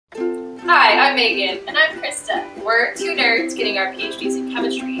Hi, I'm Megan. And I'm Krista. We're two nerds getting our PhDs in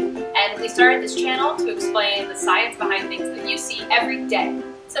chemistry, and we started this channel to explain the science behind things that you see every day.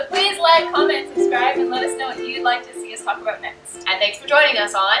 So please like, comment, subscribe, and let us know what you'd like to see us talk about next. And thanks for joining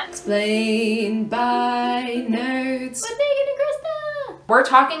us on Explained by Nerds With Megan and Krista! We're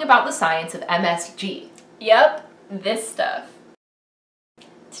talking about the science of MSG. Yep, this stuff.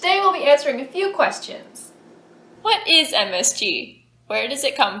 Today we'll be answering a few questions. What is MSG? Where does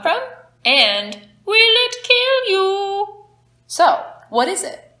it come from? And will it kill you? So, what is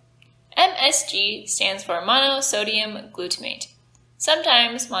it? MSG stands for monosodium glutamate.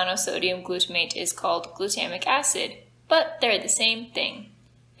 Sometimes monosodium glutamate is called glutamic acid, but they're the same thing.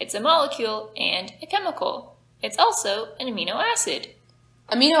 It's a molecule and a chemical. It's also an amino acid.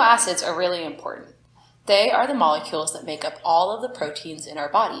 Amino acids are really important. They are the molecules that make up all of the proteins in our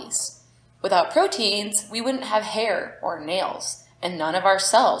bodies. Without proteins, we wouldn't have hair or nails, and none of our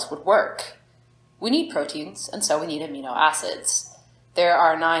cells would work. We need proteins, and so we need amino acids. There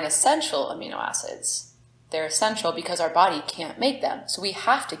are 9 essential amino acids. They're essential because our body can't make them, so we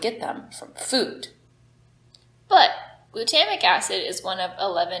have to get them from food. But glutamic acid is one of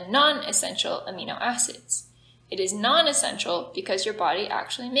 11 non-essential amino acids. It is non-essential because your body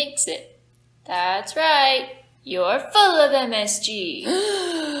actually makes it. That's right, you're full of MSG.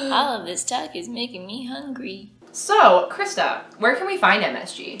 All of this talk is making me hungry. So, Krista, where can we find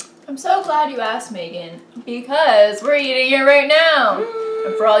MSG? I'm so glad you asked, Megan, because we're eating it right now.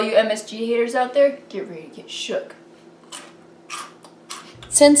 And for all you MSG haters out there, get ready to get shook.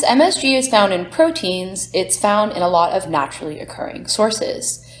 Since MSG is found in proteins, it's found in a lot of naturally occurring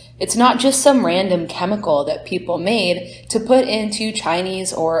sources. It's not just some random chemical that people made to put into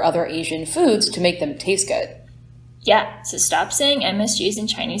Chinese or other Asian foods to make them taste good. Yeah, so stop saying MSG is in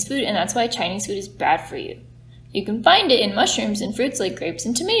Chinese food, and that's why Chinese food is bad for you. You can find it in mushrooms and fruits like grapes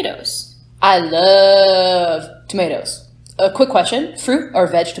and tomatoes. I love tomatoes. A quick question, fruit or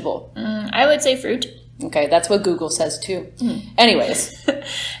vegetable? I would say fruit. Okay, that's what Google says too. Anyways.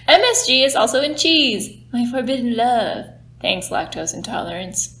 MSG is also in cheese, my forbidden love. Thanks, lactose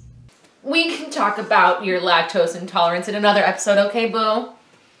intolerance. We can talk about your lactose intolerance in another episode, okay, boo?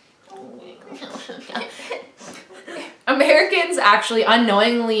 Americans actually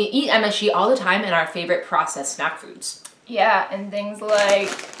unknowingly eat MSG all the time in our favorite processed snack foods. Yeah, and things like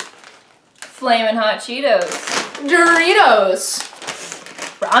Flamin' Hot Cheetos, Doritos,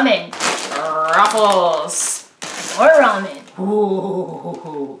 ramen, Ruffles, more ramen.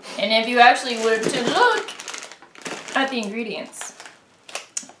 Ooh. And if you actually were to look at the ingredients,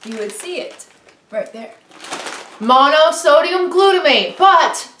 you would see it right there. Monosodium glutamate,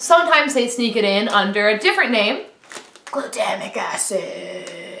 but sometimes they sneak it in under a different name. Glutamic acid.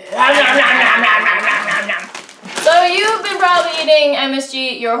 So you've been probably eating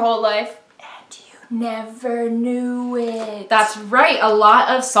MSG your whole life, and you never knew it. That's right, a lot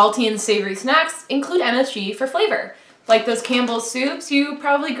of salty and savory snacks include MSG for flavor. Like those Campbell's soups you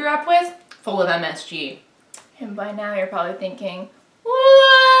probably grew up with, full of MSG. And by now you're probably thinking,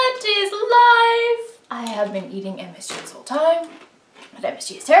 what is life? I have been eating MSG this whole time, but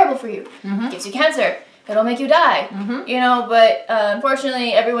MSG is terrible for you. It gives you cancer. It'll make you die. You know, but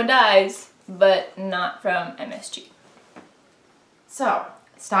unfortunately everyone dies, but not from MSG. So,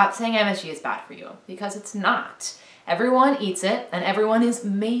 stop saying MSG is bad for you, because it's not. Everyone eats it, and everyone is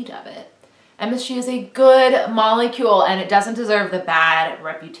made of it. MSG is a good molecule, and it doesn't deserve the bad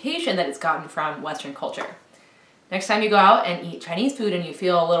reputation that it's gotten from Western culture. Next time you go out and eat Chinese food and you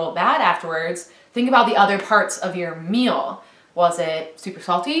feel a little bad afterwards, think about the other parts of your meal. Was it super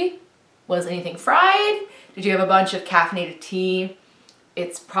salty? Was anything fried? Did you have a bunch of caffeinated tea?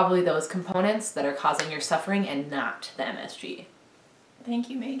 It's probably those components that are causing your suffering and not the MSG. Thank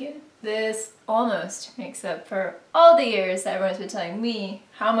you, Megan. This almost makes up for all the years that everyone's been telling me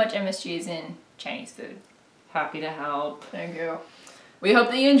how much MSG is in Chinese food. Happy to help. Thank you. We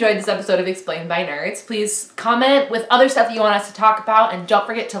hope that you enjoyed this episode of Explained by Nerds. Please comment with other stuff that you want us to talk about, and don't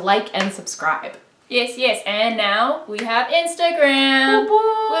forget to like and subscribe. Yes, yes, and now we have Instagram.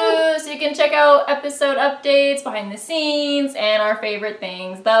 Woo! So you can check out episode updates, behind the scenes, and our favorite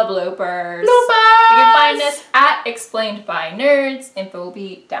things, the bloopers. You can find us at Explained by Nerds. Info will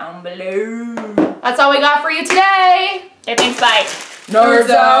be down below. That's all we got for you today. Okay, thanks, bye. Nerds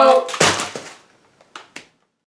out.